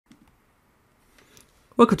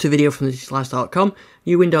Welcome to a video from thedigitalifestyle.com.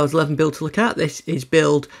 New Windows 11 build to look at. This is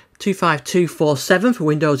build 25247 for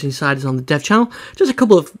Windows Insiders on the dev channel. Just a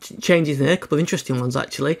couple of changes there, a couple of interesting ones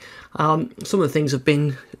actually. Some of the things have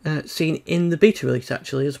been seen in the beta release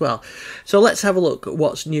actually as well. So let's have a look at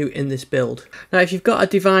what's new in this build. Now if you've got a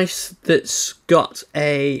device that's got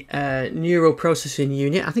a neural processing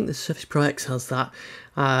unit, I think the Surface Pro X has that,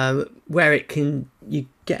 where you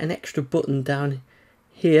get an extra button down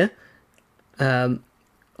here,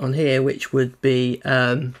 on here, which would be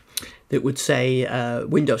that would say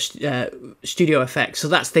Windows Studio Effects. So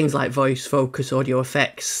that's things like voice focus, audio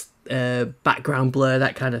effects, background blur,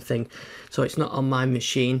 that kind of thing. So it's not on my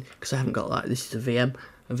machine because I haven't got that. This is a VM,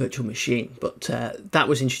 a virtual machine, but that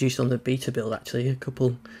was introduced on the beta build actually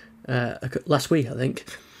last week, I think.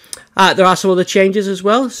 There are some other changes as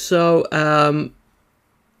well. So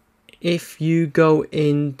if you go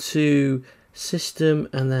into System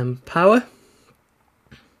and then Power,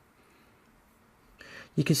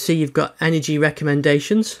 you can see you've got energy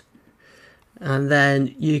recommendations, and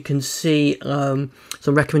then you can see some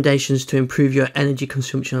recommendations to improve your energy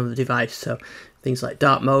consumption of the device. So things like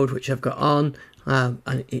dark mode, which I've got on,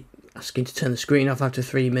 and it asking to turn the screen off after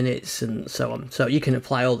 3 minutes and so on. So you can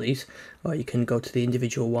apply all these, or you can go to the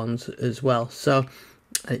individual ones as well. So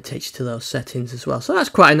and it takes you to those settings as well. So that's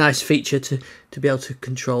quite a nice feature to be able to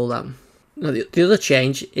control that. Now the other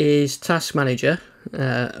change is Task Manager,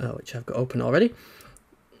 which I've got open already.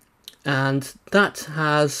 And that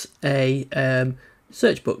has a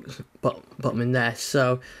search button in there.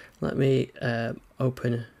 So let me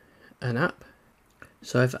open an app.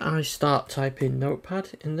 So if I start typing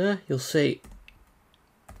Notepad in there, you'll see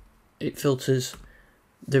it filters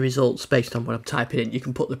the results based on what I'm typing in. You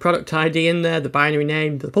can put the product ID in there, the binary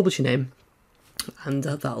name, the publisher name, and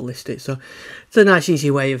that'll list it. So it's a nice easy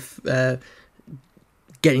way of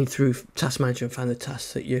getting through Task Manager and find the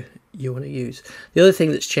tasks that you want to use. The other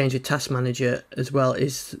thing that's changed with Task Manager as well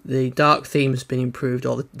is the dark theme has been improved,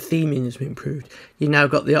 or the theming has been improved. You've now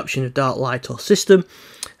got the option of dark, light or system,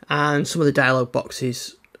 and some of the dialog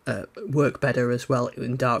boxes work better as well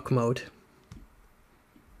in dark mode.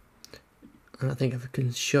 And I think if I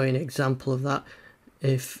can show you an example of that,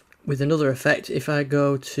 with another effect, if I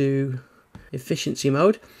go to efficiency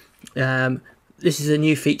mode, this is a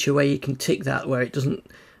new feature where you can tick that, where it doesn't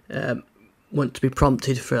want to be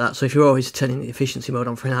prompted for that. So if you're always turning the efficiency mode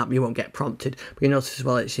on for an app, you won't get prompted. But you notice as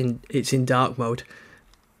well it's in dark mode,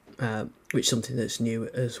 which is something that's new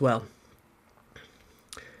as well.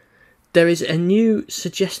 There is a new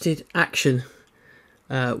suggested action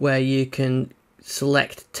where you can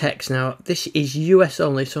select text. Now this is US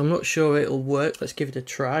only, so I'm not sure it'll work. Let's give it a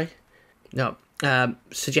try. No.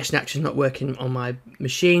 Suggestion action is not working on my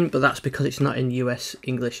machine, but that's because it's not in US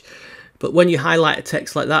English. But when you highlight a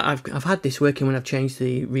text like that, I've had this working when I've changed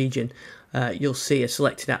the region. You'll see a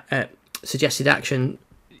selected suggested action,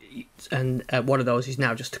 and one of those is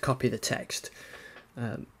now just to copy the text.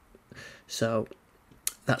 So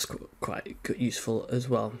that's quite useful as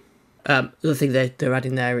well. The other thing they're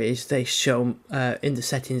adding there is they show in the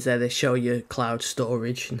settings there, they show your cloud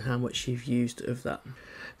storage and how much you've used of that.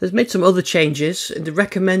 They've made some other changes in the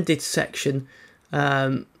recommended section.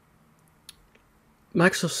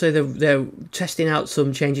 Microsoft say they're testing out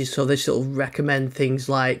some changes, so they sort of recommend things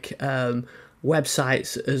like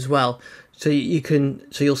websites as well. So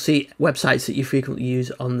you'll see websites that you frequently use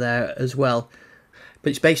on there as well. But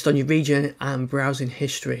it's based on your region and browsing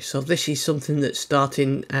history. So this is something that's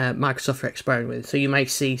starting Microsoft are experimenting with. So you may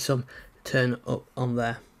see some turn up on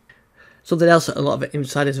there. Something else that a lot of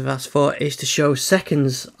insiders have asked for is to show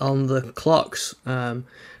seconds on the clocks.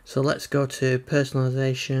 So let's go to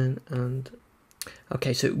personalization, and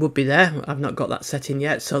okay, so it would be there. I've not got that set in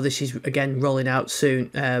yet, so this is again rolling out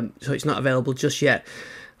soon. So it's not available just yet,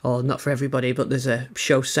 or not for everybody, but there's a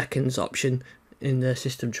show seconds option in the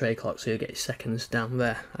system tray clock, so you'll get your seconds down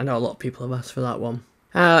there. I know a lot of people have asked for that one.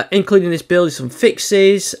 Including this build is some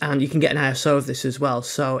fixes, and you can get an ISO of this as well.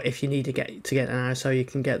 So if you need to get an ISO, you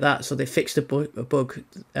can get that. So they fixed a bug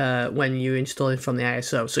when you install it from the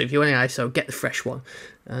ISO. So if you want an ISO, get the fresh one,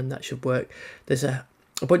 and that should work. There's a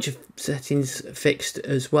bunch of settings fixed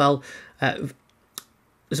as well.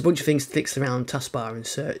 There's a bunch of things fixed around taskbar and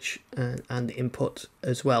search and input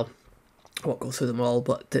as well. I won't go through them all,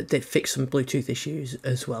 but they fixed some Bluetooth issues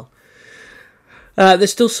as well.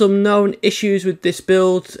 There's still some known issues with this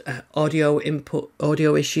build, audio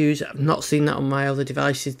issues. I've not seen that on my other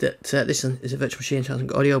devices. That this is a virtual machine, so it hasn't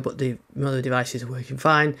got audio, but the other devices are working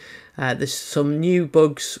fine. There's some new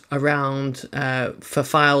bugs around for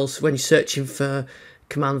files. When you're searching for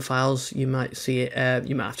command files, you might see it.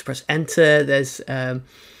 You might have to press enter. There's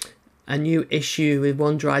a new issue with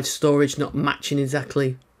OneDrive storage not matching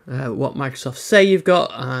exactly what Microsoft say you've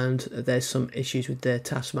got, and there's some issues with the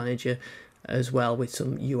task manager as well, with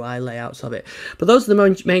some UI layouts of it. But those are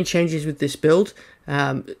the main changes with this build.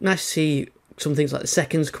 Nice to see some things like the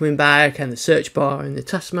seconds coming back and the search bar and the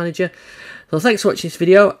task manager. So thanks for watching this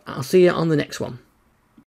video. I'll see you on the next one.